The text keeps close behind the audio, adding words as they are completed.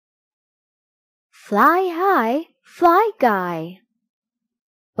Fly High, Fly Guy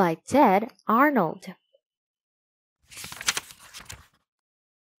by Ted Arnold.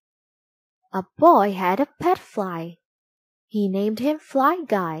 A boy had a pet fly. He named him Fly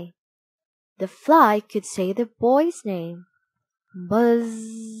Guy. The fly could say the boy's name.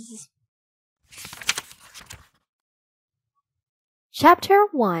 Buzz. Chapter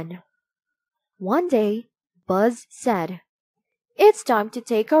 1. One day, Buzz said, "It's time to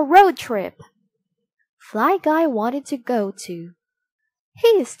take a road trip." Fly Guy wanted to go too. "He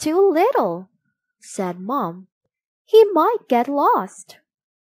is too little," said Mom. "He might get lost."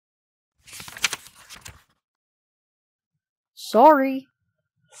 "Sorry,"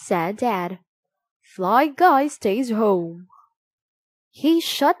 said Dad. "Fly Guy stays home." He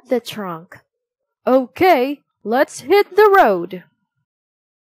shut the trunk. "Okay, let's hit the road."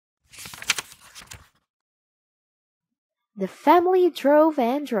 The family drove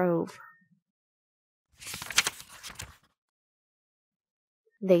and drove.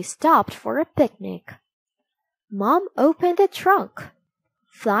 They stopped for a picnic. Mom opened the trunk.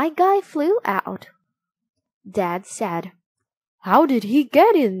 Fly Guy flew out. Dad said, "How did he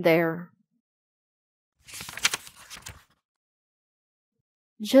get in there?"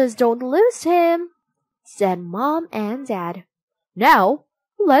 "Just don't lose him," said Mom and Dad. "Now,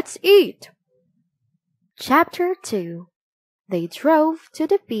 let's eat." Chapter 2. They drove to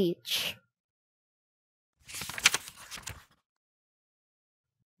the beach.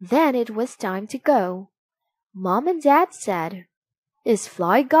 Then it was time to go. Mom and Dad said, "Is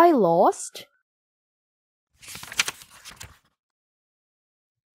Fly Guy lost?"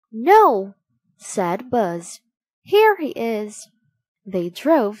 "No," said Buzz. "Here he is." They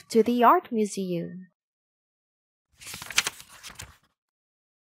drove to the art museum.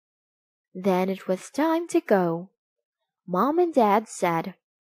 Then it was time to go. Mom and Dad said,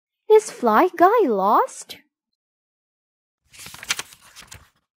 "Is Fly Guy lost?"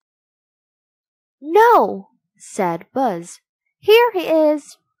 "No," said Buzz. "Here he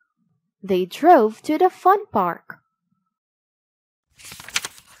is." They drove to the fun park.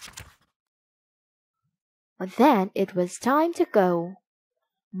 Then it was time to go.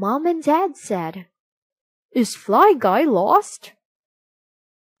 Mom and Dad said, "Is Fly Guy lost?"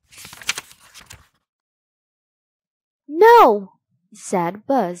 "No," said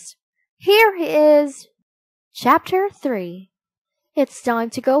Buzz. "Here he is." Chapter 3. It's time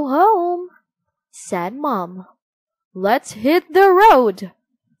to go home, said Mom. "Let's hit the road,"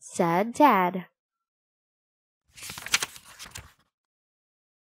 said Dad.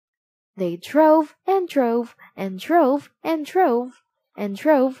 They drove and drove and drove and drove and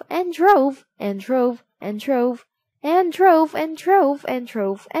drove and drove and drove and drove and drove and drove and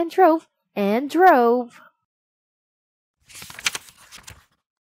drove and drove and drove.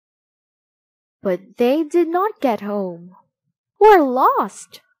 But they did not get home. "We're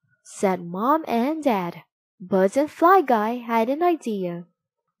lost," said Mom and Dad. Buzz and Fly Guy had an idea.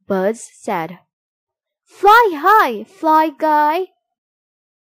 Buzz said, "Fly high, Fly Guy."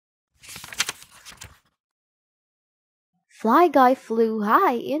 Fly Guy flew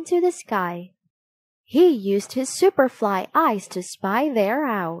high into the sky. He used his superfly eyes to spy their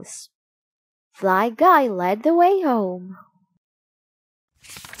house. Fly Guy led the way home.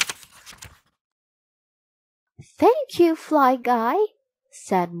 "Thank you, Fly Guy,"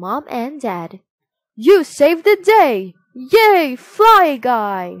 said Mom and Dad. "You saved the day! Yay, Fly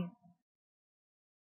Guy!"